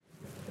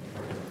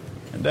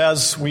And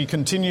as we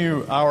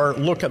continue our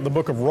look at the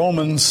book of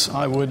Romans,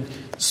 I would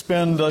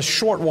spend a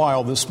short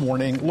while this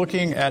morning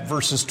looking at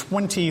verses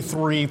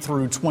 23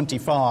 through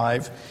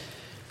 25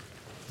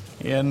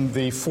 in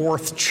the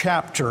fourth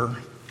chapter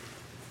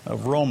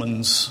of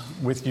Romans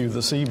with you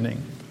this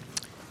evening.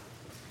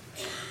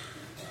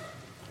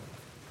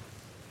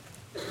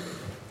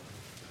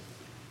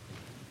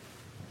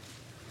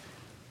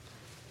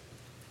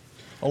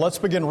 Well, let's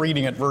begin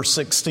reading at verse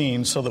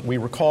 16 so that we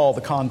recall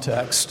the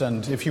context.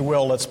 And if you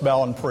will, let's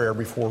bow in prayer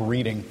before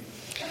reading.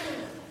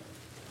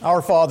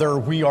 Our Father,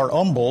 we are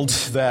humbled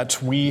that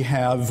we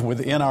have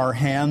within our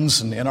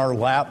hands and in our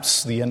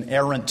laps the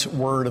inerrant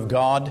Word of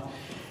God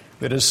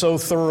that is so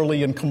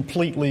thoroughly and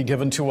completely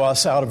given to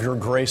us out of your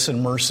grace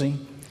and mercy.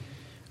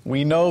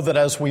 We know that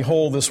as we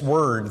hold this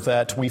Word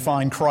that we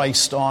find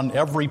Christ on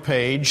every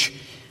page,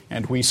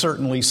 and we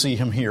certainly see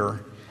Him here.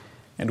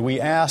 And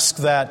we ask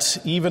that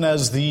even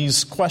as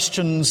these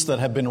questions that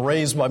have been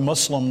raised by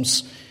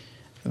Muslims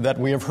that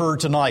we have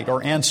heard tonight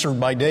are answered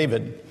by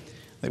David,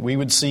 that we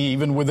would see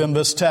even within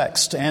this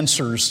text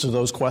answers to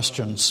those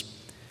questions,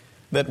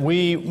 that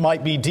we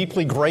might be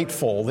deeply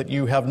grateful that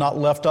you have not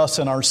left us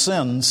in our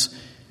sins,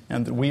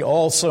 and that we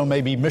also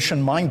may be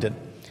mission-minded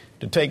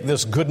to take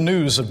this good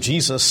news of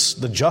Jesus,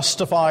 the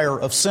justifier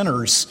of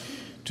sinners,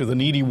 to the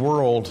needy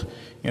world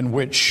in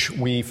which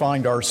we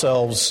find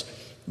ourselves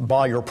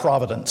by your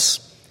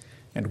providence.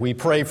 And we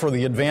pray for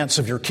the advance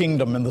of your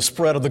kingdom and the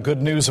spread of the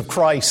good news of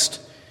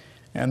Christ,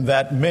 and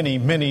that many,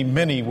 many,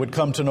 many would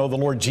come to know the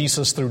Lord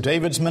Jesus through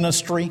David's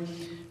ministry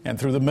and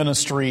through the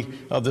ministry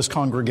of this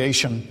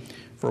congregation.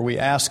 For we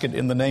ask it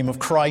in the name of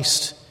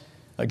Christ,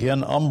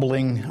 again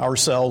humbling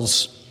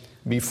ourselves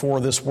before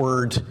this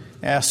word,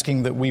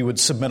 asking that we would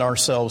submit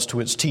ourselves to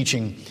its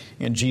teaching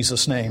in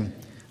Jesus' name.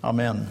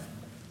 Amen.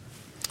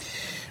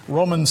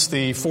 Romans,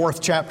 the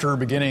fourth chapter,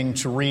 beginning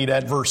to read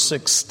at verse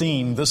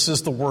 16. This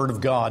is the word of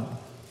God.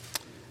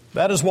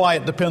 That is why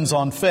it depends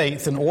on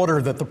faith, in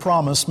order that the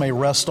promise may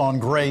rest on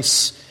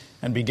grace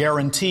and be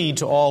guaranteed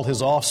to all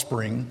his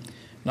offspring,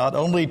 not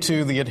only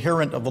to the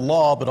adherent of the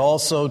law, but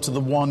also to the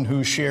one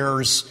who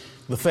shares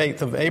the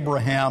faith of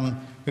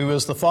Abraham, who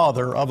is the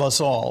father of us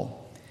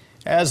all.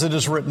 As it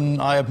is written,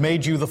 I have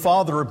made you the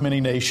father of many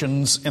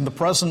nations in the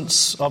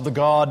presence of the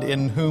God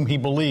in whom he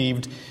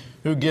believed,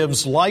 who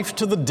gives life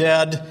to the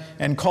dead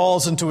and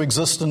calls into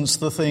existence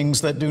the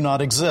things that do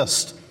not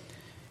exist.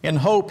 In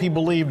hope he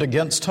believed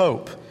against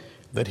hope,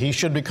 that he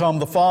should become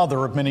the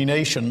father of many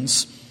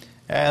nations.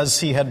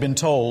 As he had been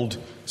told,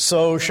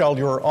 so shall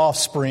your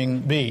offspring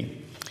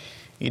be.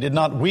 He did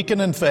not weaken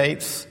in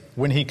faith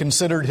when he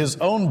considered his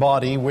own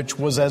body, which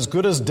was as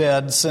good as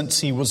dead since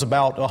he was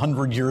about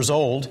 100 years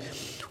old,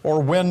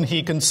 or when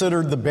he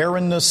considered the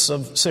barrenness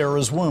of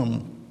Sarah's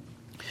womb.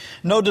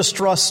 No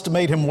distrust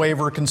made him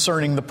waver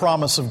concerning the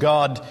promise of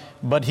God,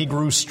 but he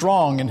grew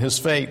strong in his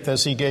faith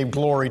as he gave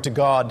glory to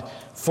God,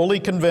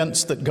 fully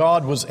convinced that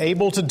God was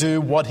able to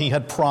do what he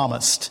had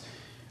promised.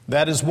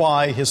 That is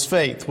why his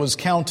faith was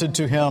counted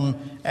to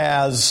him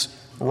as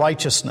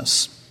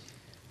righteousness.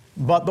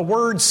 But the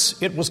words,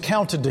 "it was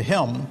counted to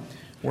him,"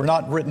 were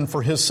not written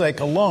for his sake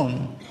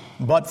alone,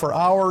 but for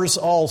ours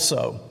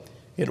also.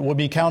 It will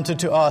be counted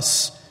to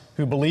us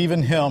who believe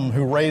in him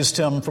who raised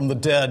him from the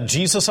dead,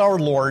 Jesus our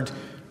Lord,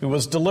 who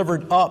was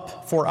delivered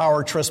up for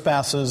our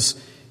trespasses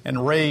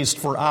and raised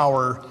for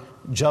our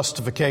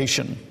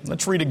justification.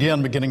 Let's read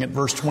again, beginning at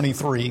verse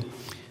 23.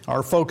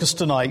 Our focus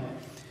tonight.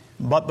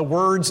 But the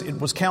words,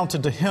 "it was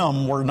counted to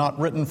him," were not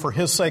written for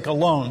his sake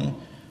alone,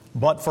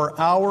 but for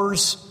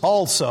ours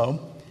also.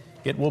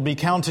 It will be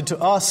counted to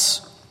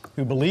us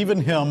who believe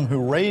in him who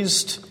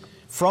raised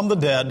from the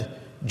dead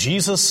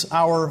Jesus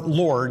our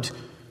Lord,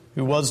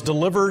 who was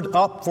delivered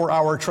up for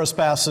our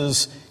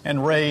trespasses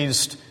and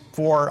raised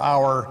for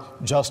our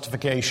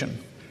justification.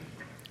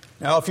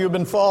 Now, if you've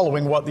been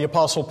following what the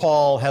Apostle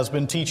Paul has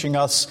been teaching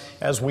us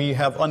as we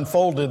have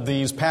unfolded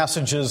these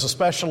passages,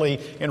 especially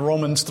in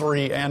Romans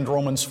 3 and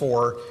Romans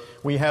 4,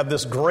 we have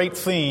this great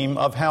theme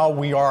of how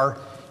we are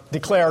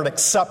declared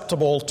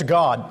acceptable to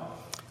God.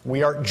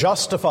 We are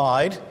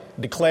justified,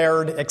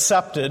 declared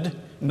accepted,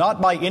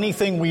 not by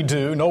anything we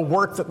do, no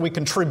work that we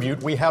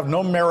contribute. We have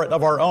no merit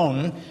of our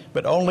own,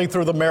 but only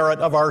through the merit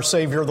of our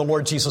Savior, the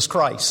Lord Jesus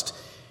Christ.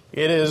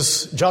 It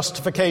is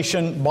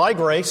justification by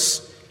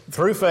grace,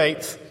 through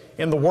faith,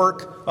 in the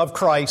work of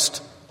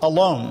Christ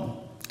alone.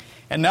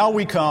 And now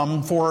we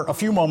come for a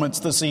few moments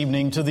this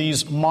evening to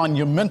these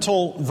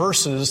monumental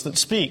verses that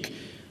speak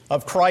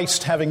of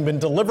Christ having been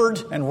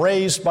delivered and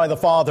raised by the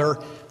Father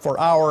for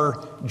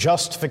our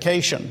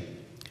justification.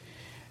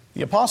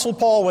 The Apostle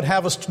Paul would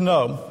have us to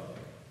know,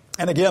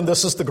 and again,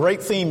 this is the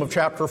great theme of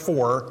chapter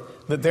 4,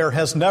 that there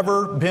has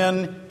never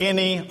been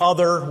any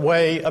other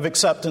way of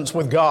acceptance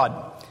with God.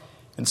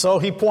 And so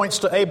he points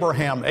to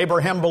Abraham.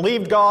 Abraham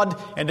believed God,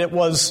 and it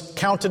was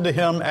counted to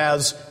him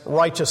as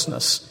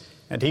righteousness.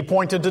 And he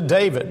pointed to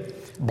David.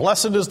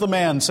 Blessed is the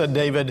man, said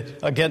David,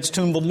 against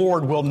whom the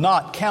Lord will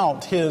not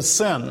count his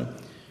sin.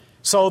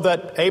 So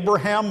that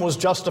Abraham was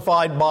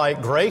justified by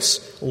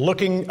grace,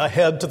 looking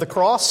ahead to the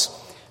cross.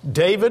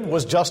 David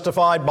was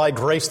justified by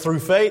grace through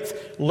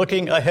faith,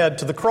 looking ahead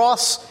to the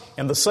cross,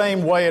 in the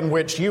same way in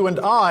which you and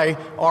I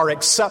are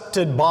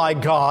accepted by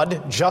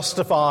God,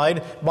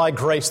 justified by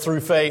grace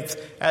through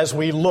faith, as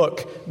we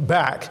look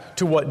back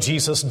to what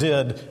Jesus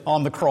did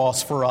on the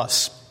cross for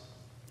us.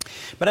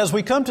 But as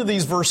we come to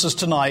these verses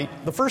tonight,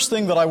 the first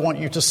thing that I want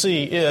you to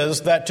see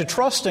is that to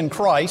trust in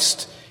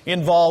Christ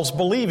involves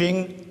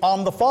believing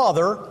on the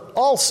Father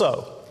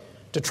also.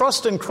 To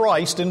trust in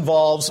Christ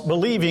involves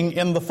believing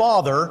in the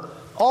Father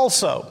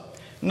also.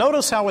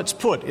 Notice how it's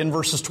put in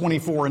verses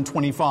 24 and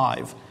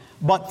 25.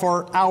 But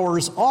for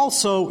ours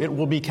also it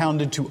will be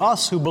counted to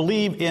us who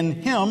believe in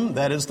Him,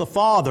 that is the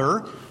Father,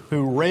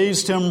 who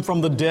raised Him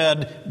from the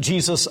dead,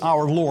 Jesus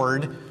our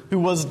Lord, who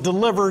was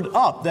delivered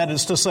up, that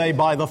is to say,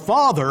 by the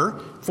Father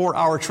for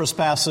our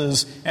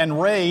trespasses,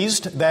 and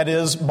raised, that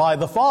is, by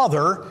the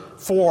Father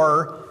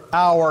for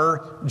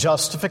our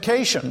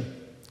justification.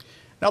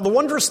 Now, the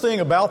wondrous thing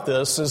about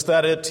this is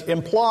that it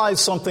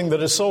implies something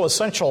that is so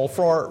essential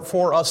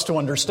for us to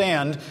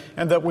understand,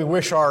 and that we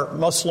wish our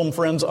Muslim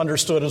friends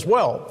understood as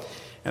well.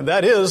 And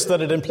that is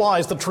that it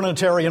implies the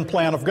Trinitarian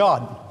plan of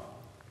God.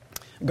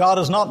 God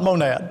is not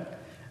monad.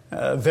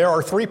 There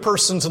are three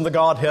persons in the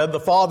Godhead, the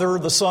Father,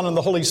 the Son, and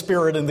the Holy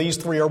Spirit, and these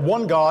three are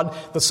one God,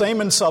 the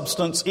same in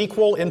substance,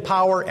 equal in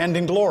power and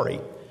in glory.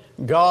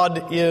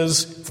 God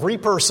is three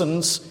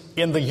persons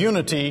in the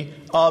unity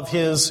of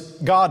His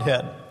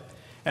Godhead.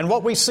 And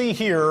what we see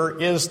here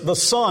is the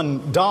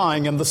Son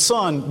dying and the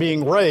Son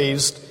being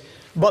raised,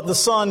 but the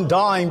Son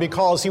dying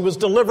because He was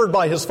delivered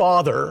by His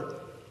Father,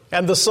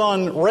 and the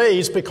Son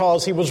raised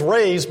because He was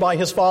raised by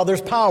His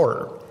Father's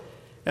power.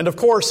 And of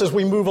course, as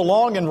we move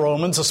along in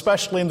Romans,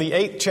 especially in the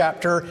 8th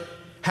chapter,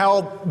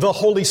 how the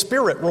Holy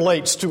Spirit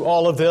relates to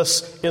all of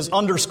this is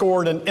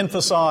underscored and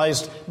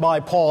emphasized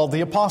by Paul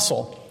the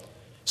Apostle.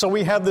 So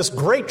we have this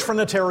great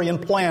Trinitarian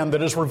plan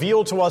that is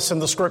revealed to us in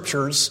the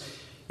Scriptures,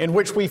 in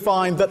which we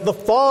find that the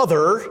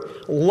Father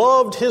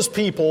loved His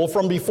people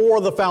from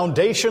before the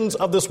foundations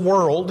of this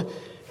world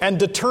and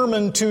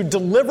determined to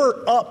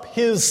deliver up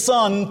His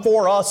Son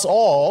for us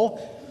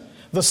all.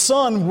 The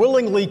Son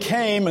willingly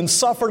came and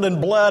suffered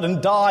and bled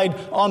and died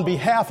on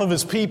behalf of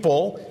His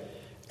people,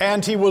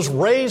 and He was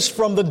raised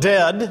from the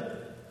dead,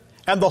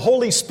 and the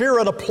Holy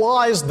Spirit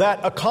applies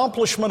that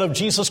accomplishment of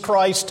Jesus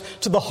Christ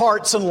to the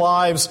hearts and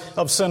lives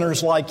of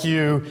sinners like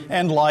you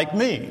and like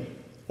me.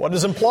 What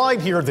is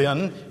implied here,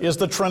 then, is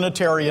the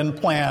Trinitarian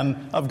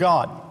plan of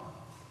God.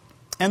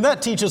 And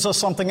that teaches us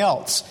something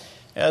else.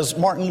 As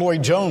Martin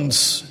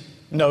Lloyd-Jones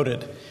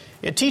noted,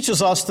 it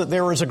teaches us that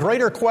there is a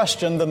greater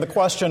question than the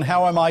question,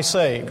 how am I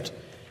saved?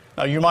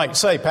 Now, you might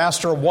say,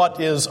 Pastor, what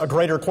is a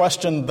greater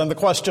question than the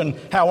question,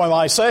 how am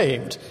I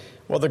saved?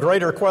 Well, the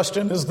greater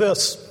question is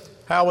this: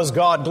 how is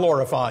God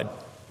glorified?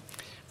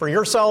 For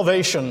your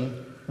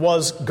salvation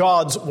was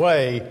God's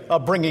way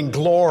of bringing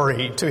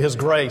glory to His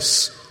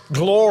grace,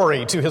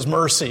 glory to His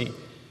mercy,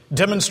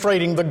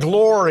 demonstrating the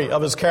glory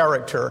of His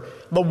character,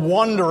 the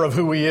wonder of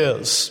who He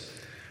is.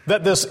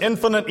 That this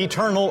infinite,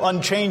 eternal,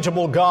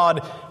 unchangeable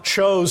God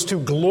chose to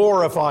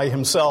glorify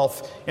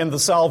Himself in the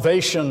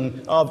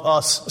salvation of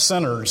us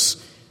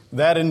sinners.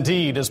 That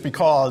indeed is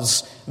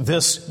because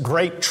this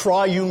great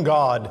triune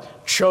God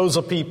chose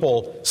a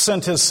people,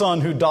 sent His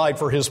Son who died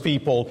for His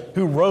people,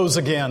 who rose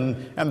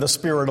again, and the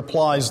Spirit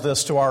applies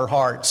this to our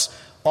hearts.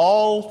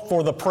 All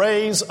for the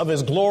praise of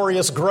His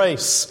glorious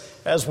grace,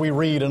 as we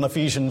read in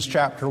Ephesians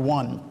chapter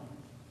 1.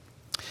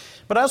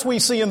 But as we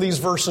see in these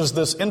verses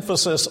this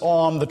emphasis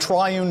on the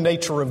triune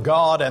nature of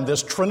God and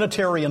this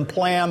Trinitarian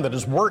plan that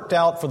is worked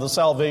out for the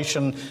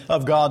salvation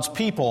of God's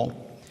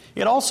people,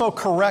 it also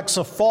corrects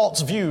a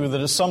false view that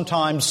is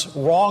sometimes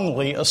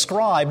wrongly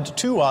ascribed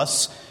to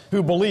us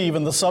who believe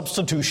in the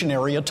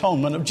substitutionary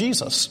atonement of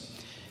Jesus.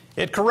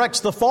 It corrects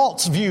the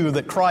false view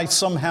that Christ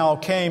somehow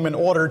came in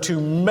order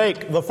to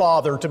make the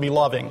Father to be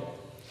loving,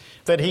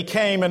 that He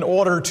came in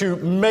order to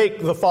make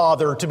the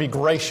Father to be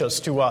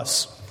gracious to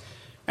us.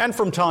 And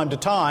from time to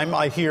time,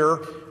 I hear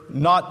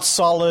not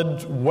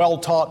solid,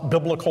 well-taught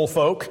biblical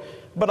folk,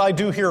 but I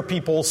do hear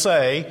people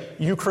say,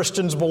 you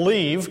Christians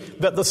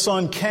believe that the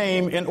Son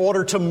came in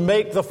order to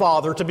make the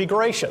Father to be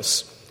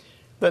gracious,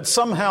 that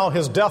somehow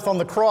His death on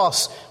the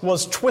cross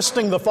was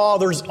twisting the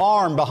Father's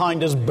arm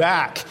behind His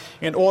back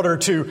in order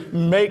to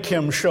make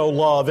Him show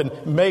love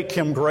and make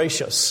Him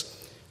gracious.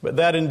 But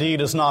that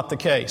indeed is not the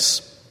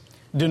case.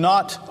 Do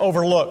not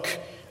overlook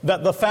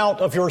that the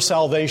fount of your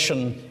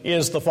salvation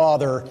is the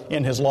Father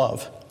in His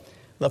love.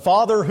 The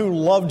Father who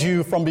loved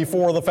you from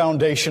before the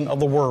foundation of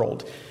the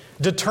world,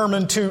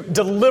 determined to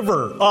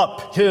deliver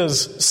up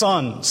His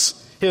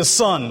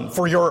Son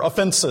for your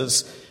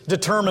offenses,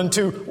 determined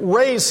to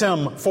raise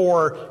Him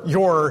for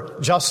your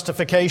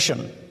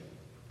justification.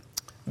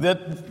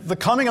 That the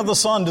coming of the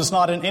Son does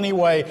not in any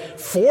way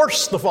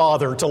force the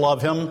Father to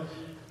love Him.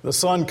 The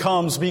Son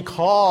comes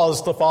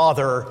because the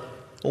Father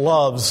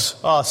loves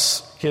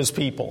us, His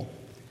people.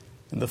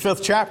 In the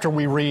 5th chapter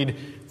we read,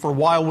 for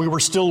while we were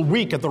still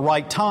weak at the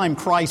right time,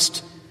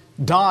 Christ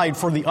died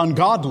for the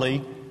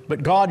ungodly,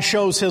 But God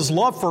shows His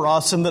love for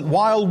us in that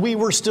while we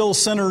were still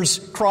sinners,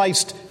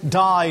 Christ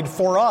died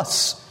for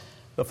us.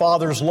 The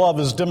Father's love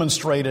is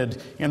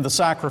demonstrated in the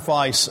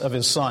sacrifice of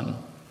His Son.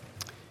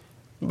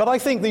 But I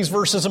think these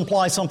verses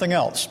imply something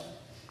else.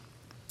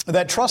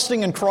 That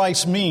trusting in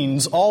Christ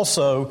means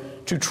also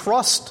to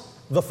trust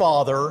the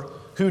Father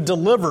who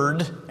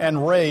delivered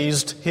and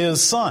raised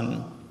His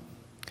Son.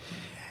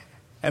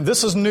 And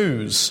this is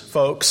news,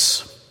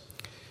 folks.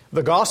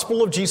 The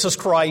gospel of Jesus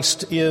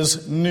Christ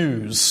is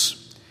news.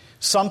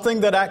 Something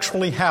that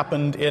actually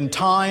happened in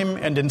time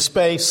and in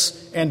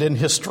space and in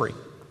history.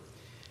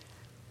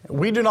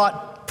 We do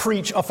not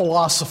preach a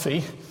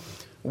philosophy.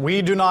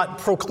 We do not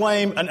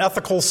proclaim an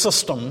ethical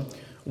system.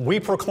 We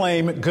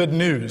proclaim good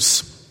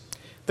news.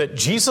 That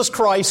Jesus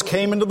Christ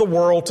came into the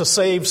world to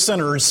save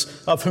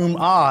sinners, of whom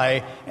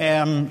I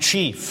am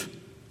chief.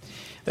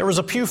 There was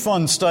a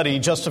Pew-funded study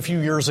just a few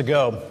years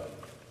ago,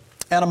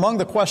 and among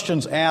the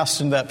questions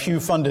asked in that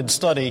Pew-funded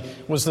study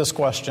was this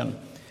question: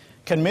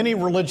 can many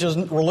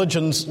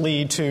religions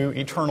lead to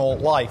eternal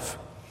life?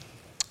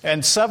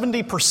 And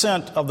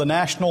 70% of the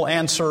national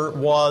answer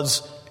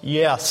was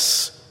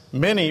yes,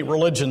 many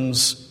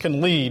religions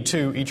can lead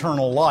to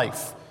eternal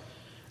life.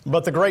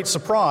 But the great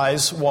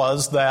surprise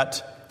was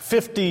that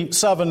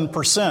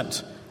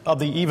 57% of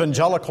the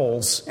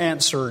evangelicals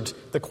answered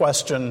the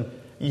question,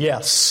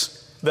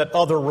 yes, that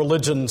other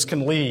religions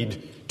can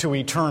lead to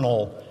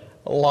eternal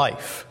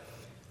life.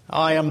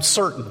 I am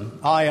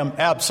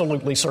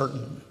absolutely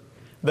certain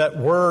that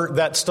were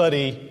that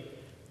study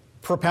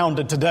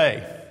propounded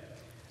today,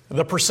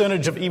 the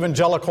percentage of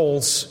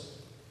evangelicals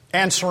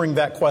answering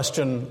that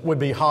question would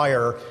be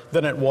higher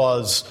than it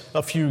was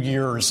a few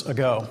years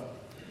ago.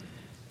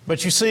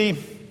 But you see,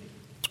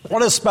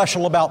 what is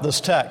special about this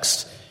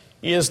text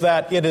is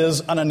that it is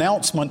an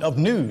announcement of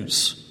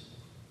news.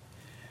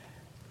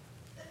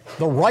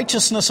 The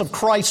righteousness of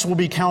Christ will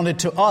be counted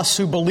to us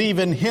who believe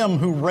in Him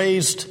who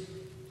raised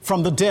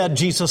from the dead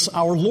Jesus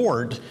our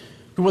Lord,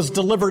 who was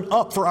delivered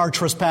up for our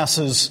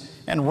trespasses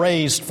and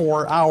raised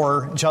for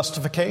our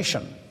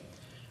justification.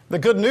 The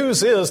good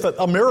news is that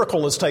a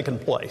miracle has taken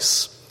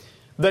place,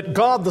 that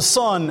God the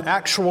Son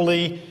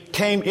actually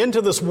came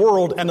into this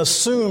world and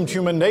assumed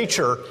human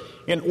nature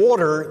in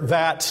order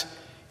that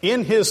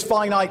in His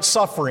finite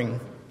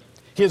suffering,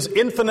 His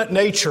infinite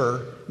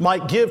nature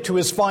might give to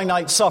His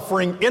finite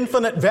suffering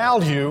infinite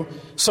value,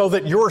 so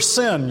that your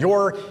sin,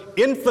 your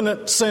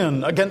infinite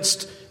sin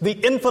against the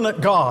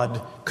infinite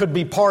God, could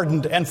be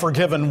pardoned and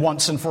forgiven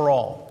once and for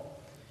all.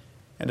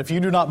 And if you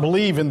do not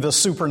believe in this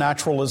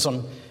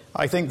supernaturalism,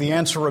 I think the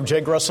answer of J.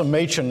 Gresham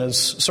Machen is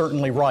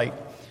certainly right.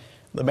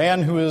 The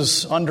man who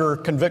is under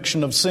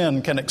conviction of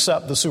sin can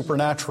accept the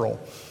supernatural,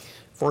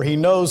 for he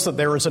knows that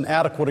there is an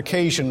adequate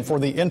occasion for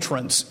the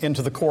entrance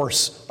into the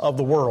course of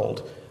the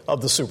world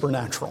of the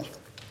supernatural.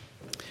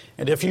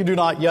 And if you do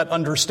not yet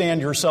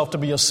understand yourself to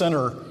be a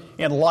sinner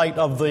in light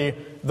of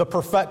the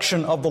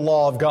perfection of the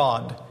law of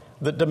God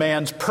that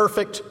demands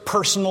perfect,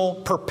 personal,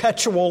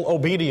 perpetual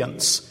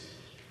obedience,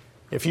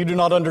 if you do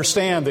not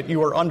understand that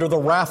you are under the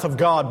wrath of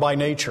God by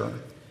nature,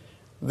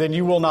 then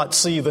you will not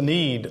see the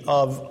need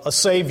of a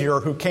Savior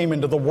who came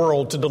into the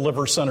world to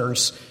deliver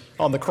sinners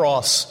on the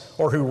cross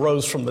or who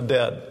rose from the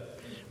dead.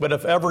 But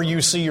if ever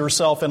you see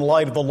yourself in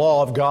light of the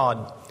law of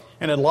God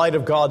and in light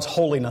of God's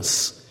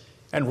holiness,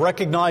 and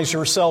recognize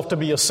yourself to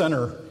be a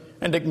sinner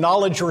and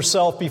acknowledge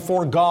yourself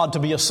before God to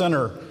be a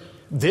sinner,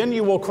 then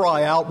you will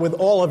cry out with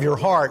all of your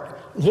heart,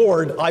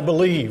 Lord, I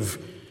believe,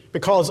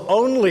 because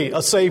only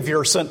a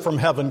Savior sent from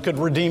heaven could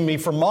redeem me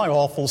from my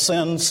awful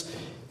sins,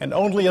 and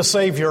only a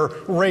Savior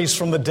raised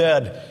from the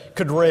dead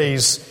could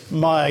raise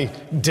my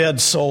dead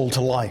soul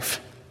to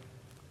life.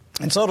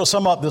 And so to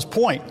sum up this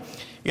point,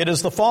 it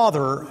is the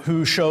Father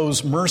who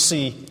shows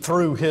mercy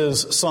through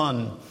His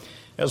Son.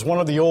 As one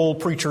of the old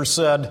preachers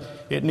said,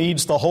 it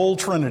needs the whole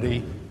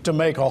Trinity to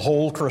make a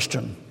whole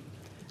Christian.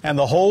 And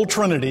the whole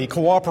Trinity,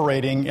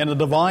 cooperating in a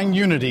divine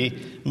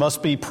unity,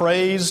 must be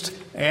praised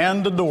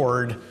and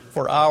adored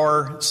for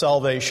our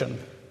salvation.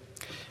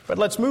 But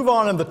let's move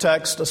on in the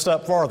text a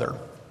step farther.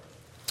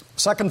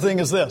 Second thing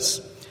is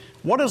this: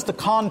 what is the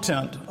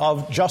content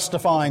of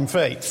justifying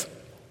faith?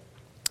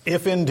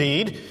 If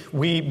indeed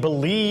we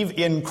believe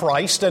in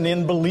Christ, and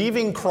in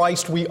believing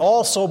Christ we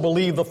also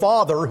believe the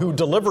Father who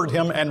delivered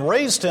Him and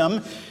raised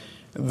Him,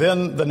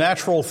 then the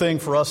natural thing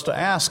for us to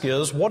ask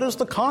is, what is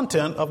the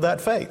content of that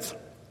faith?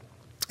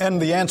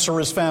 And the answer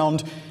is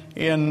found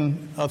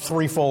in a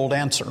threefold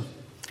answer.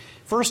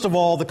 First of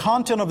all, the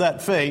content of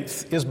that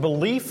faith is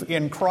belief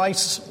in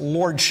Christ's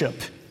lordship.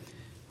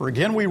 For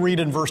again we read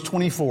in verse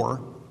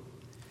 24,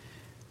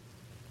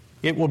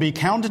 it will be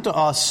counted to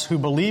us who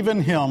believe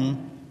in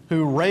Him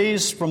who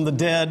raised from the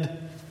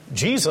dead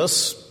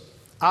Jesus,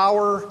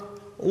 our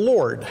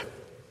Lord.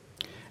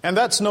 And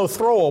that's no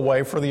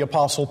throwaway for the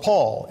Apostle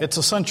Paul. It's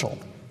essential.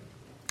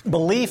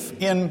 Belief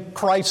in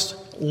Christ's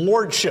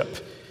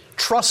lordship,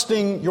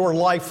 trusting your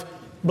life,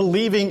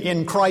 believing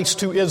in Christ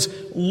who is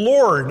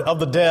Lord of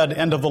the dead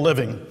and of the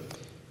living.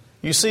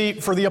 You see,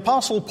 for the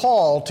Apostle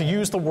Paul to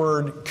use the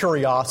word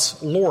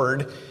kurios,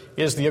 Lord,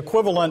 is the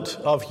equivalent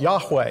of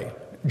Yahweh,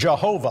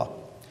 Jehovah.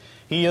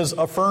 He is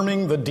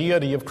affirming the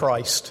deity of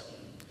Christ.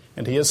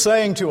 And he is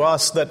saying to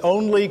us that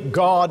only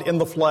God in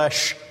the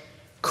flesh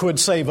could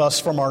save us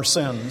from our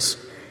sins.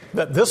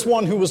 That this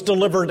one who was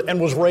delivered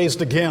and was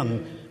raised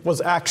again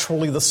was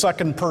actually the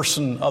second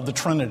person of the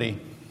Trinity.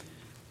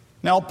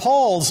 Now,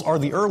 Paul's are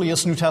the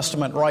earliest New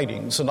Testament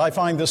writings, and I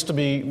find this to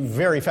be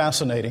very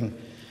fascinating.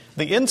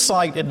 The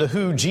insight into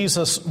who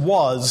Jesus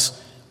was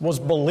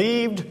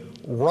believed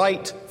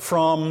right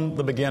from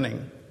the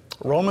beginning.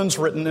 Romans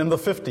written in the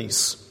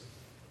 50s.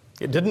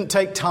 It didn't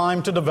take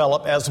time to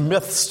develop as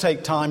myths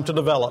take time to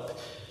develop,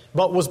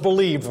 but was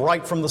believed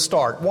right from the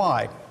start.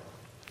 Why?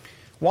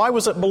 Why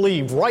was it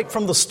believed right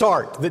from the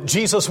start that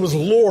Jesus was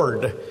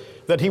Lord,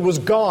 that he was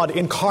God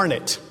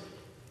incarnate?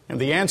 And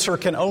the answer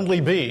can only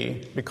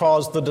be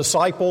because the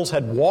disciples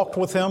had walked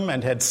with him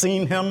and had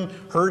seen him,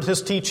 heard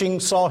his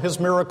teaching, saw his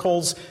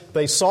miracles.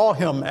 They saw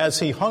him as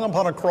he hung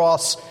upon a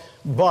cross,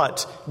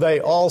 but they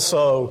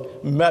also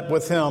met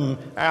with him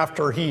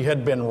after he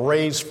had been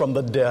raised from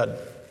the dead.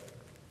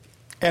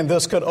 And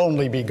this could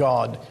only be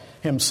God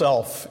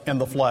himself in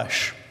the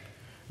flesh.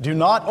 Do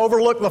not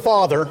overlook the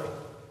Father,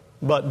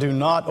 but do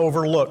not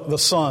overlook the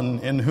Son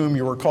in whom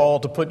you are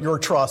called to put your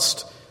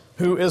trust,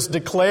 who is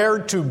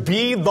declared to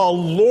be the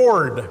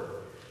Lord.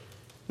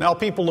 Now,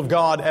 people of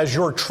God, as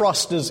your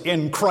trust is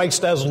in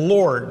Christ as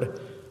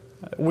Lord,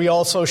 we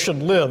also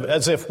should live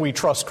as if we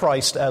trust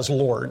Christ as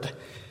Lord.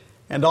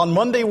 And on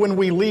Monday when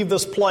we leave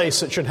this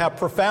place, it should have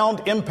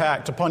profound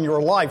impact upon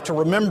your life to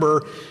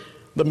remember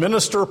the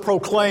minister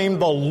proclaimed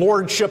the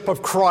lordship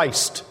of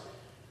Christ,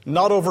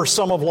 not over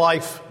some of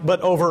life,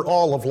 but over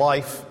all of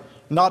life,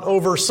 not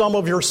over some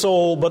of your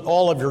soul, but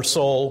all of your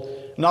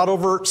soul, not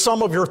over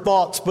some of your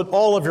thoughts, but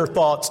all of your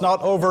thoughts,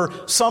 not over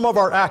some of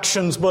our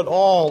actions, but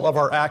all of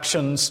our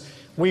actions.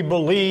 We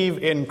believe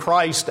in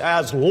Christ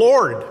as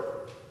Lord.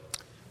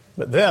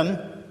 But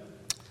then,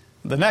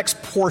 the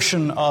next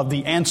portion of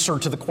the answer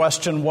to the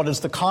question, what is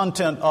the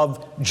content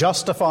of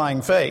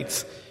justifying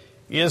faith,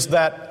 is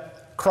that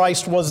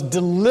Christ was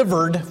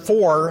delivered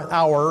for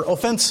our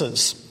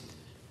offenses.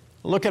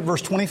 Look at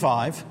verse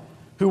 25.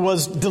 Who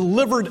was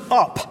delivered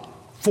up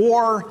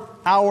for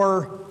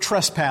our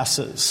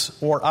trespasses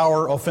or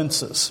our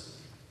offenses.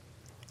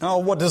 Now,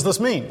 what does this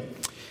mean?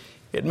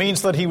 It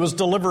means that he was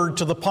delivered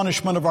to the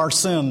punishment of our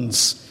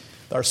sins,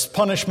 our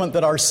punishment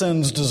that our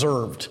sins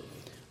deserved.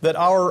 That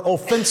our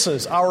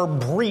offenses, our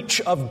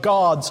breach of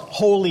God's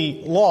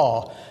holy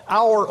law,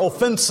 our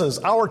offenses,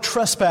 our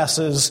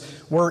trespasses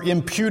were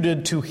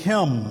imputed to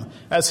him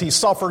as he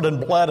suffered and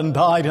bled and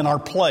died in our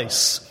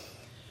place.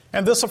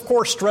 And this, of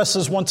course,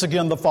 stresses once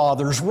again the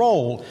Father's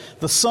role.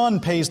 The Son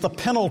pays the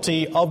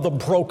penalty of the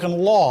broken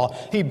law.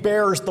 He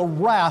bears the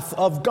wrath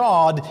of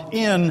God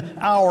in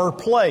our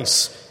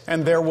place.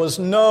 And there was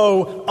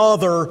no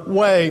other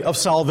way of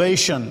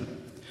salvation.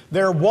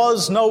 There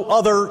was no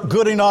other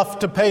good enough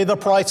to pay the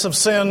price of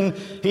sin.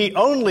 He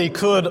only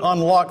could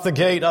unlock the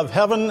gate of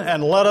heaven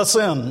and let us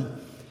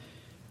in.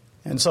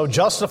 And so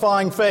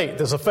justifying faith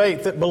is a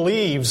faith that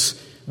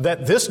believes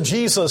that this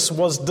Jesus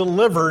was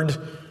delivered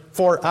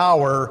for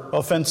our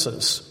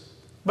offenses.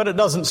 But it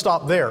doesn't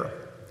stop there.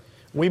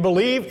 We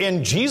believe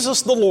in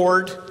Jesus the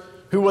Lord,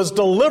 who was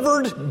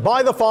delivered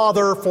by the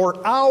Father for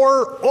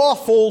our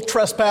awful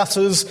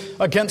trespasses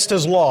against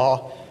his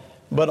law.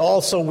 But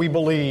also we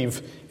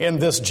believe in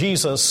this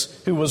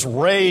Jesus who was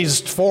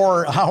raised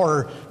for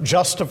our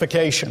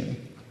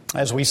justification.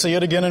 As we see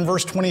it again in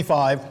verse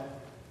 25,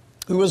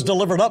 who was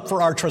delivered up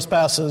for our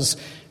trespasses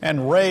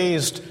and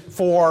raised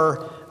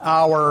for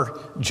our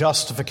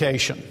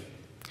justification.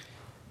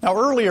 Now,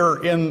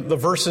 earlier in the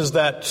verses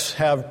that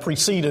have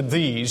preceded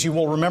these, you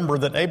will remember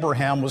that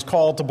Abraham was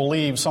called to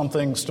believe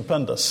something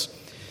stupendous.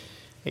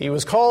 He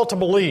was called to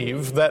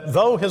believe that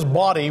though his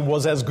body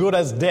was as good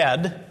as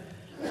dead,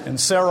 and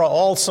Sarah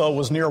also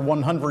was near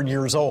 100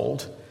 years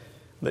old,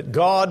 that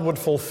God would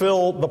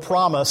fulfill the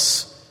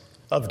promise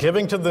of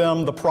giving to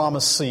them the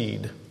promised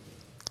seed.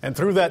 And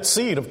through that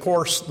seed, of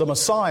course, the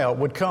Messiah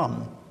would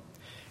come.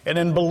 And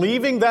in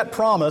believing that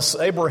promise,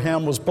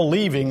 Abraham was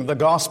believing the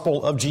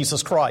gospel of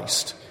Jesus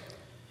Christ.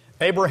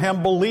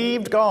 Abraham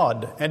believed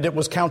God, and it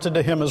was counted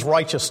to him as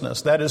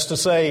righteousness. That is to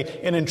say,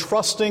 in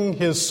entrusting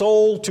his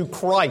soul to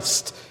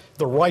Christ,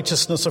 the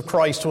righteousness of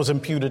Christ was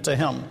imputed to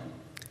him.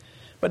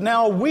 But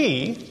now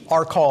we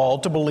are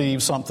called to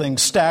believe something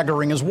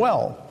staggering as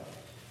well.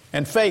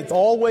 And faith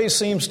always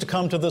seems to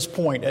come to this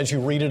point as you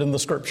read it in the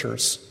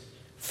Scriptures.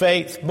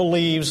 Faith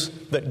believes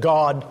that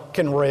God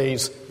can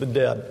raise the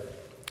dead.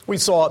 We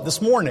saw it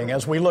this morning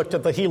as we looked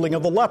at the healing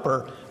of the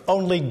leper.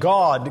 Only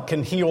God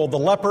can heal the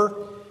leper,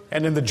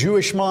 and in the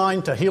Jewish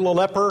mind, to heal a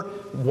leper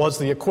was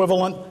the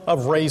equivalent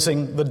of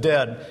raising the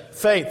dead.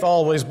 Faith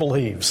always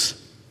believes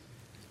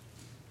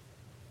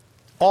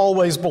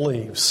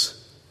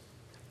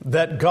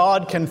that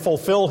God can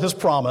fulfill his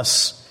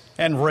promise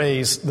and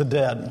raise the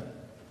dead.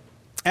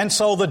 And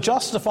so the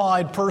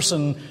justified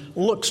person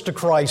looks to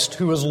Christ,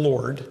 who is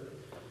Lord,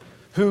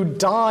 who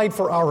died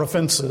for our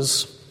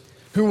offenses,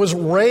 who was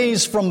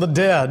raised from the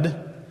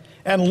dead,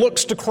 and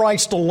looks to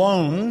Christ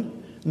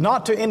alone,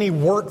 not to any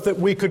work that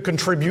we could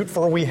contribute,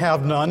 for we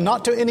have none,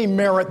 not to any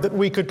merit that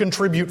we could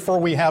contribute, for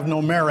we have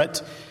no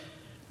merit.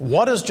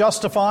 What is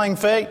justifying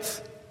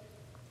faith?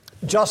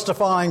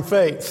 Justifying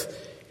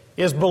faith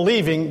is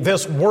believing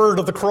this word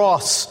of the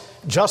cross.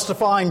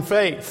 Justifying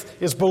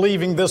faith is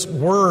believing this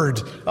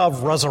word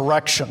of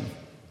resurrection.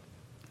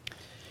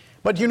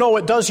 But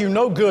it does you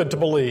no good to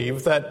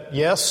believe that,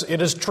 yes,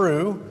 it is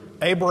true,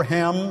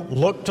 Abraham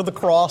looked to the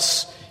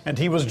cross and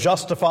he was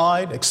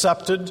justified,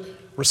 accepted,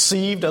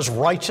 received as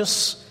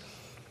righteous.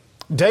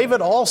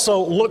 David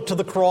also looked to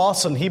the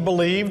cross and he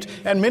believed,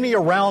 and many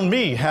around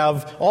me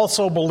have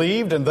also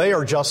believed and they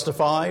are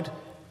justified.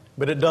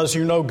 But it does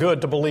you no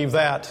good to believe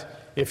that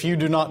if you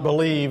do not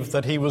believe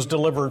that he was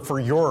delivered for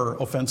your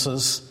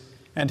offenses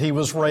and he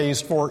was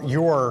raised for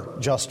your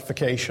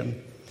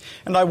justification.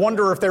 And I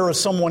wonder if there is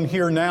someone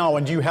here now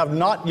and you have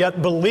not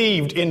yet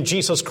believed in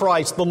Jesus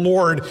Christ, the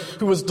Lord,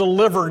 who was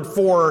delivered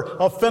for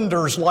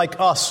offenders like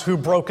us who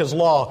broke his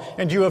law,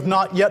 and you have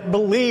not yet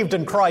believed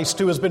in Christ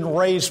who has been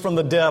raised from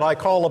the dead. I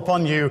call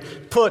upon you,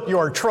 put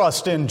your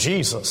trust in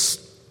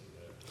Jesus.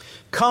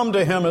 Come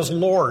to him as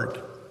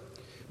Lord.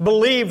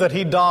 Believe that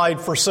he died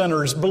for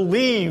sinners.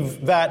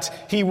 Believe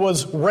that he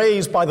was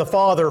raised by the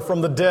Father from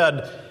the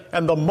dead.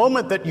 And the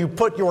moment that you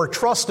put your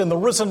trust in the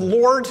risen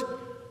Lord,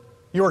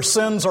 your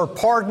sins are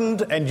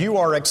pardoned and you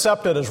are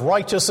accepted as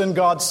righteous in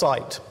God's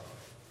sight.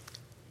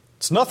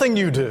 It's nothing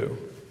you do.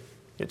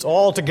 It's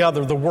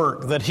altogether the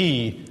work that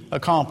he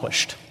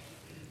accomplished.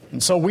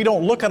 And so we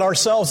don't look at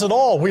ourselves at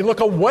all. We look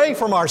away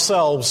from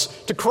ourselves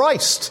to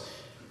Christ.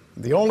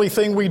 The only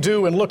thing we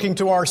do in looking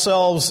to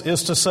ourselves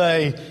is to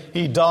say,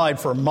 he died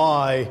for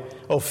my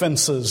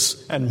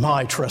offenses and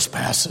my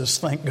trespasses.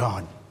 Thank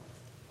God.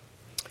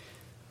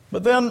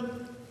 But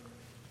then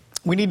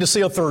we need to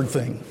see a third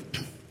thing.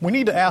 We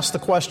need to ask the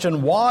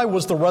question, why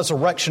was the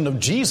resurrection of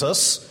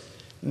Jesus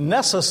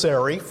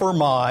necessary for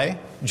my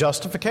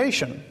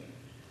justification?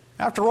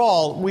 After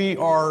all, we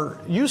are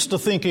used to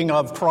thinking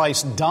of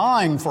Christ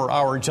dying for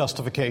our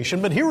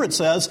justification, but here it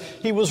says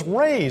he was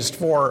raised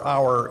for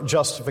our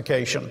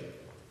justification,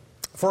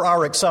 for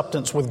our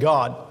acceptance with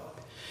God.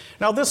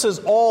 Now, this is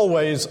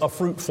always a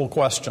fruitful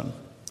question.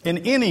 In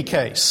any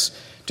case,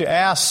 to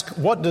ask,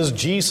 what does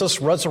Jesus'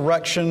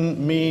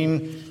 resurrection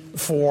mean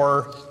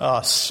for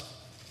us?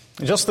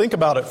 Just think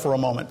about it for a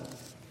moment.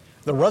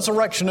 The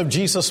resurrection of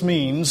Jesus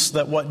means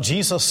that what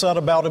Jesus said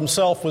about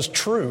himself was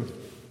true,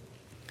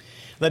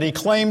 that he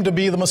claimed to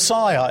be the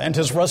Messiah, and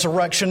his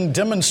resurrection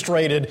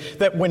demonstrated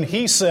that when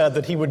he said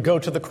that he would go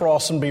to the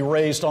cross and be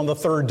raised on the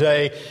third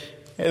day,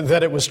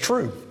 that it was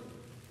true.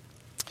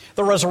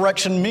 The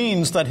resurrection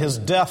means that his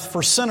death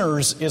for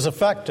sinners is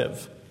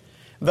effective,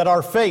 that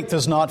our faith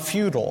is not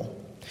futile,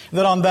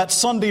 that on that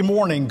Sunday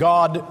morning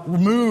God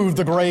moved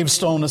the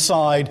gravestone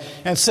aside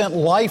and sent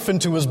life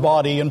into his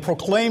body and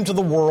proclaimed to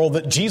the world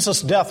that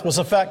Jesus' death was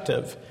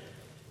effective.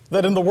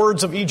 That in the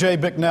words of E.J.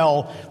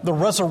 Bicknell, the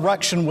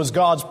resurrection was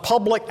God's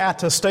public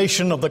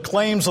attestation of the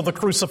claims of the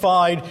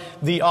crucified,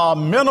 the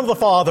Amen of the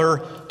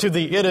Father to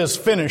the it is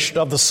finished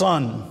of the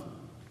Son.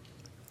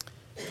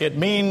 It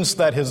means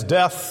that his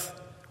death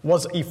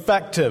was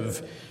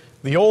effective.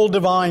 The old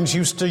divines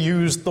used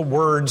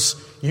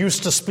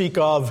to speak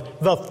of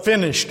the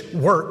finished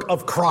work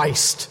of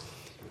Christ.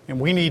 And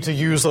we need to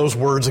use those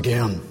words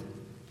again.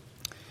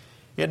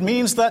 It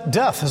means that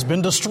death has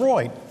been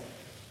destroyed.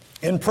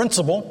 In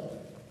principle,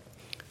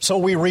 so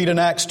we read in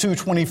Acts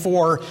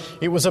 2:24,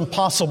 it was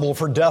impossible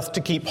for death to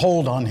keep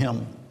hold on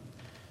him.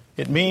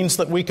 It means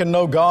that we can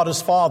know God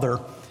as Father,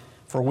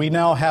 for we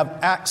now have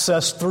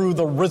access through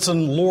the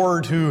risen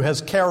Lord who has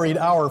carried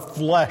our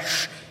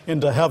flesh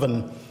into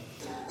heaven.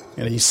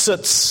 And he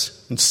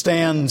sits and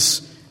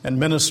stands and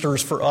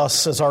ministers for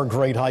us as our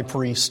great high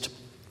priest.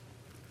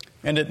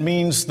 And it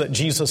means that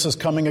Jesus is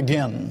coming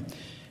again,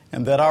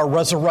 and that our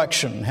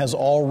resurrection has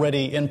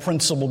already in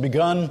principle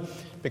begun,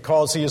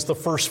 because he is the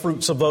first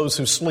fruits of those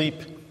who sleep.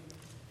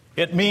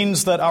 It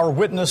means that our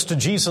witness to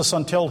Jesus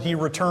until he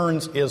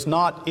returns is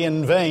not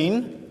in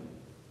vain,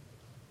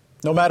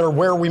 no matter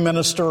where we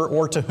minister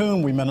or to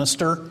whom we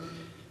minister,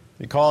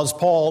 because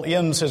Paul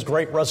ends his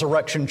great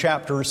resurrection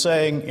chapter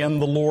saying, in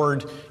the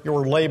Lord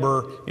your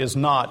labor is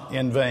not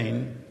in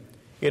vain.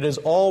 It is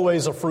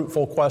always a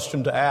fruitful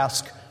question to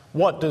ask,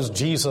 what does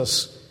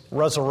Jesus'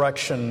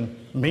 resurrection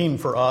mean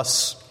for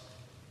us?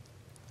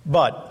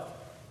 But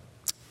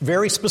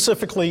very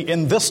specifically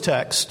in this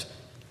text,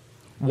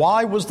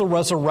 why was the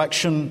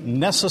resurrection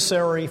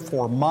necessary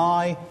for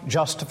my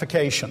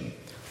justification?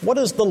 What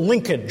is the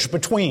linkage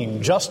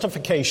between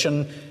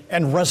justification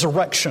and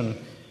resurrection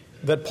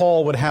that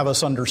Paul would have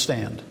us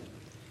understand?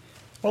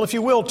 Well, if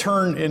you will,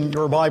 turn in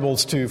your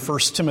Bibles to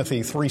 1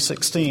 Timothy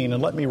 3:16,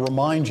 and let me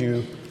remind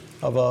you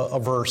of a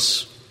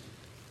verse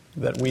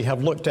that we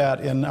have looked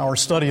at in our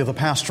study of the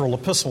pastoral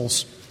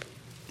epistles.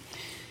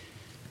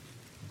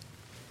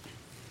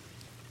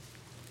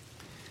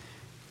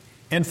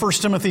 In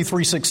 1 Timothy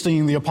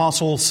 3:16, the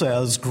apostle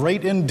says,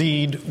 "Great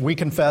indeed, we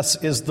confess,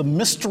 is the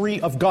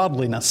mystery of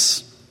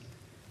godliness.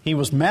 He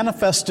was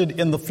manifested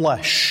in the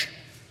flesh,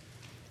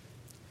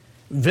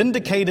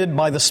 vindicated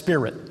by the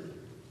Spirit,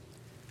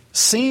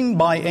 seen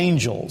by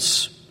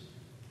angels,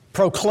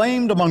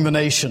 proclaimed among the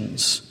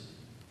nations,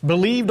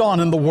 believed on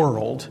in the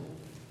world,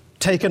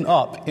 taken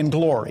up in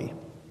glory.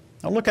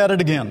 Now look at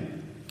it again.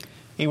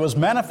 He was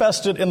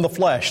manifested in the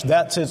flesh.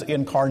 That's his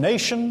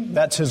incarnation.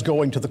 That's his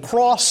going to the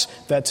cross.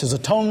 That's his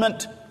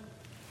atonement.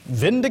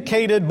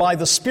 Vindicated by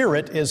the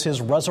Spirit is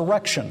his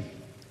resurrection.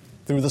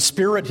 Through the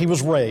Spirit he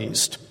was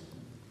raised,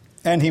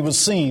 and he was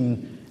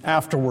seen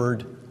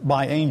afterward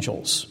by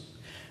angels.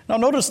 Now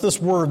notice this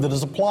word that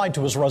is applied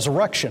to his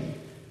resurrection.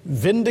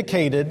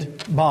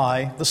 Vindicated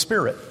by the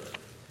Spirit.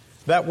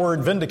 That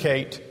word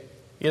vindicate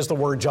is the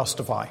word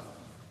justify.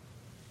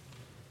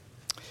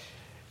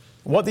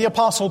 What the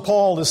Apostle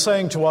Paul is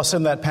saying to us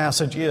in that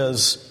passage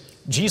is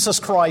Jesus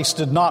Christ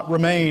did not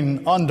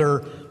remain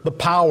under the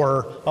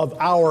power of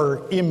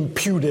our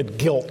imputed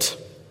guilt,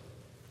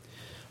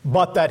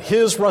 but that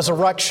his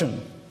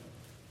resurrection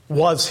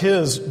was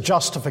his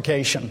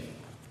justification.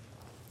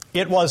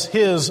 It was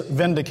his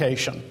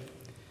vindication.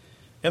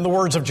 In the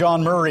words of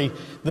John Murray,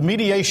 the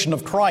mediation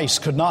of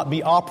Christ could not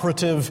be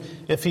operative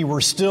if he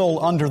were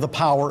still under the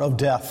power of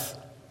death.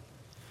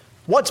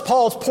 What's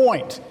Paul's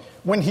point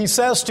when he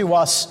says to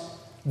us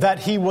that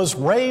he was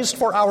raised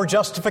for our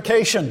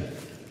justification?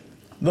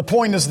 The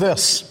point is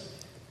this,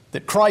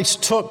 that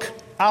Christ took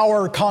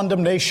our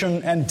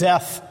condemnation and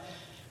death,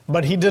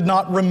 but he did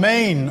not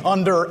remain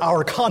under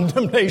our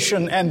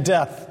condemnation and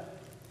death.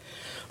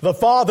 The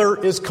Father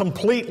is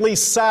completely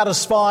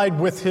satisfied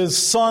with his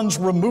Son's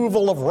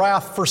removal of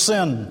wrath for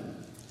sin.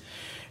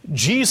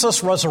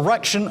 Jesus'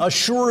 resurrection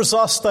assures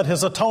us that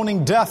his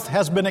atoning death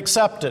has been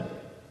accepted.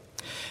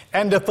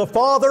 And if the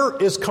Father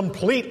is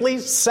completely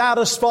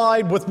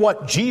satisfied with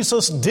what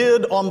Jesus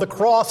did on the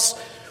cross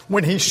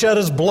when he shed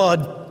his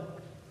blood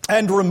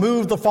and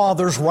removed the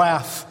Father's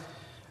wrath,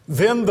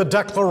 then the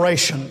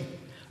declaration,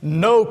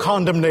 no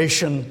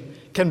condemnation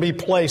can be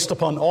placed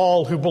upon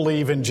all who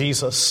believe in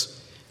Jesus.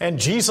 And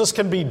Jesus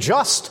can be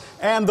just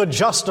and the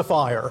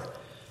justifier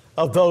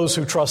of those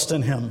who trust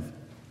in him.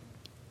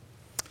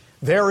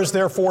 There is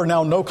therefore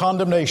now no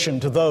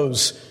condemnation to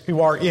those who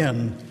are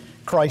in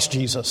Christ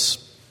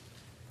Jesus.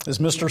 As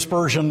Mr.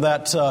 Spurgeon,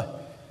 that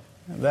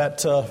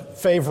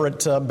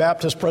favorite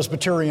Baptist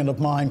Presbyterian of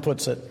mine,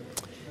 puts it,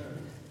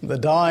 the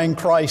dying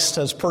Christ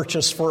has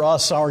purchased for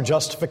us our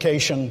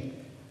justification,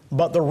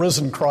 but the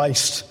risen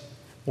Christ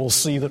will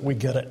see that we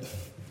get it.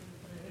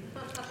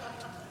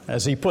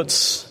 As he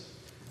puts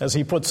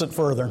it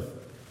further,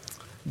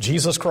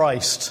 Jesus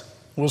Christ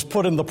was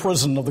put in the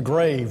prison of the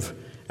grave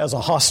as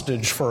a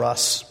hostage for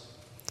us.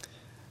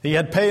 He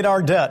had paid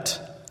our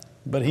debt,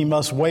 but he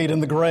must wait in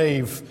the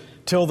grave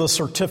till the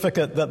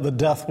certificate that the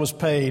debt was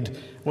paid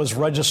was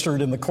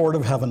registered in the court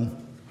of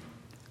heaven.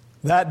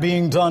 That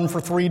being done for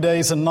 3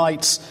 days and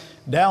nights,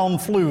 down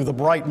flew the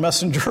bright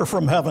messenger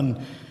from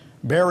heaven,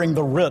 bearing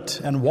the writ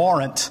and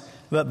warrant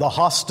that the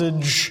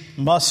hostage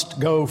must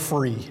go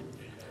free.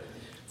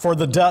 For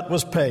the debt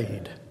was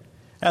paid,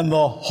 and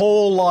the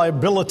whole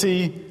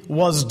liability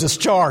was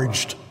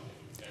discharged.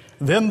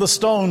 Then the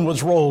stone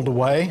was rolled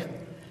away,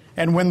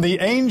 and when the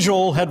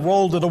angel had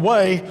rolled it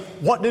away,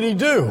 what did he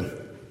do?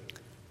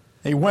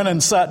 He went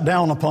and sat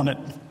down upon it.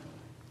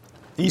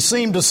 He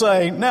seemed to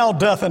say, "Now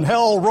death and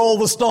hell, roll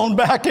the stone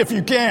back if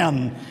you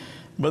can."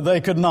 But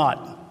they could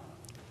not.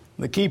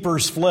 The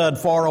keepers fled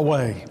far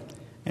away,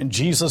 and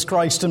Jesus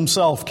Christ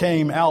himself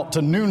came out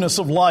to newness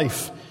of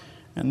life,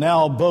 and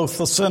now both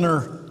the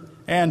sinner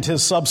and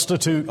his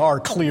substitute are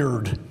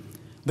cleared.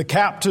 The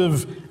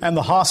captive and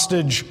the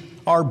hostage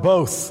are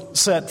both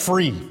set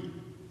free.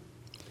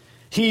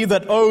 He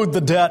that owed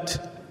the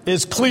debt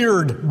is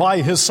cleared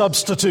by his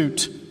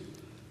substitute,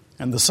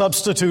 and the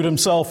substitute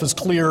himself is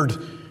cleared,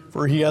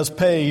 for he has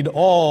paid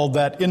all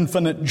that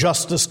infinite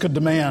justice could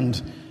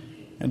demand,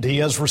 and he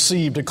has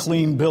received a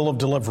clean bill of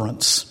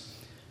deliverance.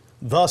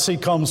 Thus he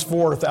comes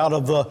forth out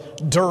of the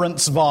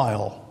durance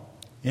vile,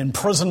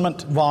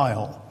 imprisonment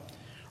vile,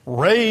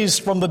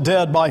 raised from the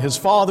dead by his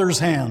Father's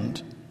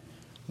hand.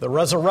 The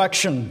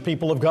resurrection,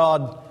 people of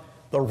God,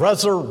 the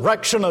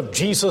resurrection of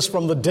Jesus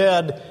from the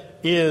dead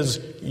is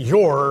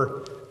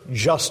your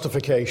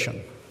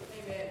justification.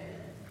 Amen.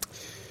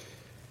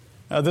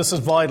 Now, this is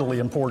vitally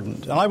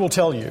important. And I will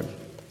tell you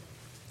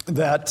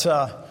that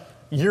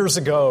years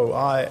ago,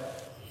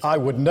 I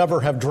would never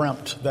have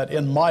dreamt that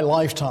in my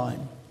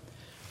lifetime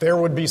there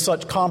would be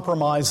such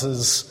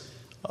compromises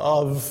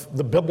of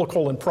the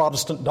biblical and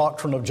Protestant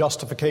doctrine of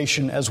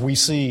justification as we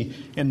see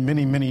in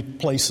many, many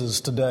places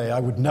today. I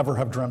would never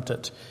have dreamt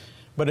it.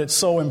 But it's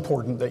so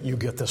important that you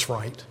get this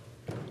right.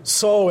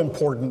 So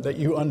important that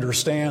you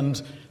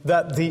understand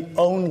that the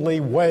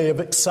only way of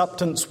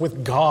acceptance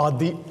with God,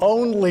 the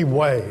only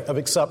way of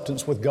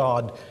acceptance with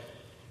God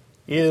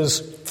is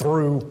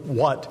through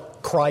what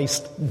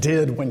Christ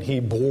did when he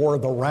bore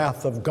the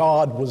wrath of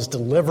God, was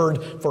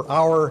delivered for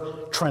our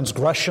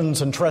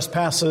transgressions and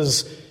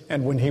trespasses,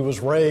 and when he was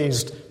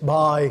raised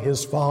by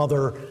his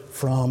Father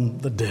from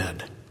the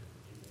dead.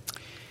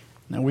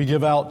 And we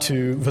give out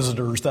to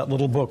visitors that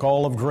little book,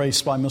 All of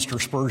Grace by Mr.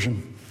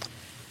 Spurgeon.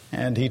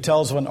 And he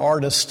tells of an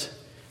artist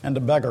and a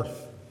beggar.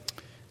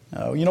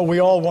 We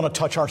all want to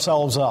touch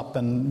ourselves up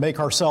and make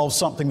ourselves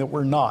something that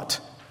we're not.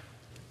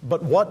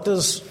 But what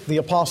does the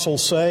apostle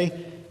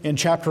say in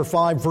chapter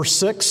 5, verse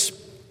 6?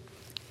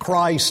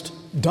 Christ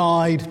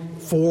died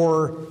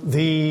for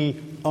the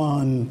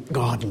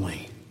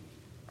ungodly.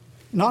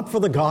 Not for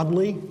the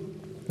godly.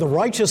 The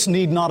righteous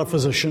need not a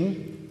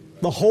physician.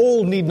 The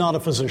whole need not a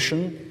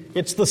physician.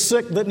 It's the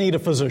sick that need a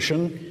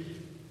physician.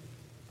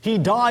 He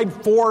died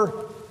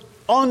for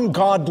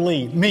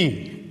ungodly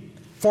me,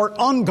 for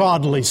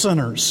ungodly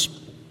sinners.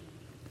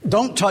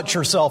 Don't touch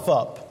yourself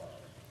up,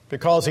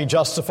 because he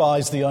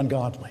justifies the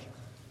ungodly.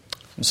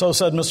 And so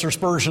said Mr.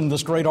 Spurgeon,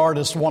 this great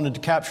artist wanted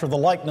to capture the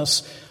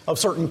likeness of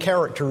certain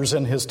characters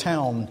in his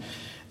town.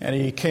 And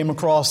he came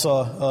across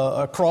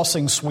a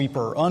crossing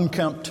sweeper,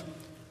 unkempt,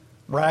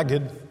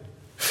 ragged,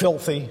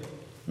 filthy,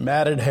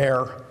 matted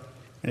hair.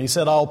 And he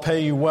said, I'll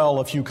pay you well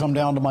if you come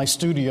down to my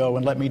studio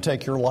and let me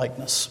take your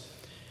likeness.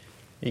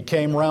 He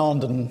came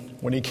round, and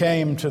when he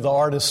came to the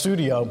artist's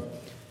studio,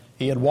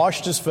 he had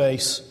washed his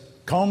face,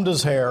 combed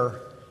his hair,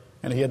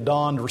 and he had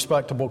donned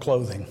respectable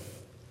clothing.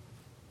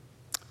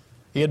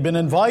 He had been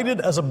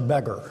invited as a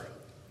beggar.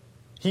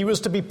 He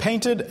was to be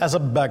painted as a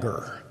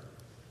beggar.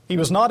 He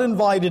was not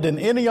invited in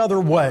any other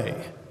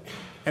way.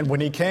 And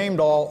when he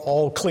came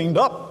all cleaned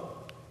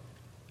up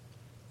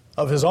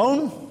of his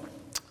own,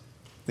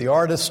 the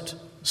artist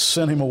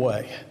sent him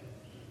away.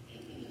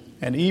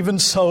 And even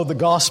so, the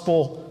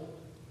gospel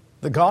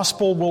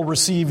will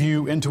receive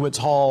you into its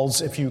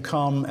halls if you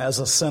come as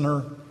a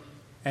sinner,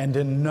 and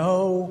in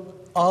no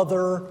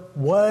other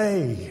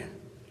way.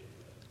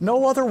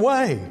 No other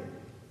way.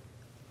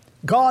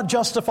 God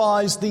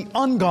justifies the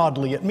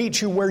ungodly. It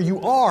meets you where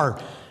you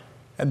are.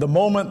 And the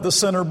moment the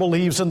sinner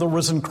believes in the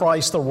risen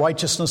Christ, the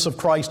righteousness of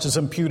Christ is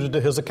imputed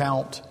to his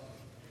account.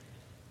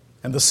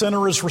 And the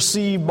sinner is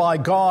received by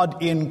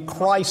God in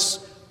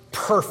Christ's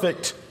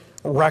perfect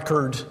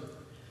record,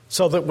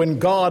 so that when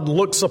God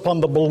looks upon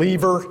the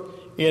believer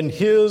in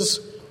his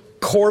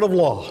court of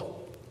law,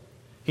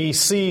 he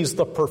sees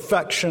the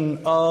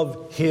perfection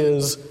of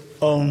his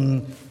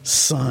own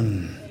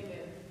Son.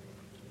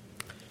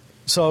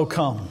 So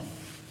come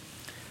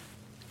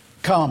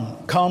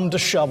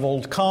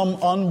disheveled, come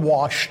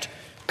unwashed,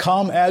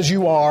 come as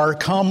you are,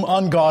 come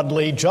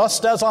ungodly,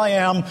 just as I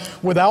am,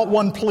 without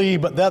one plea,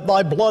 but that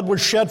thy blood was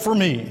shed for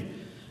me,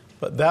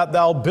 but that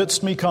thou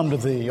bidst me come to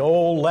thee.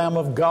 O Lamb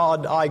of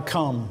God, I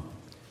come.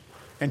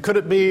 And could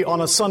it be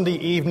on a Sunday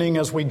evening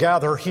as we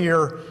gather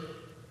here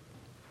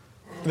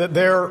that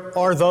there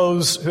are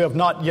those who have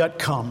not yet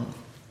come?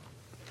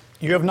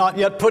 You have not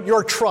yet put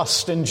your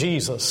trust in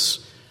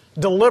Jesus,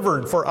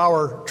 delivered for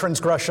our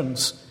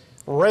transgressions,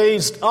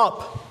 raised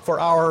up for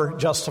our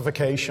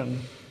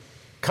justification.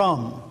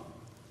 Come,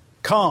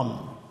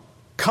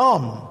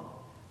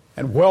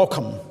 and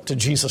welcome to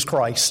Jesus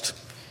Christ.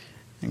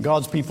 And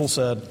God's people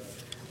said,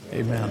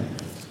 Amen.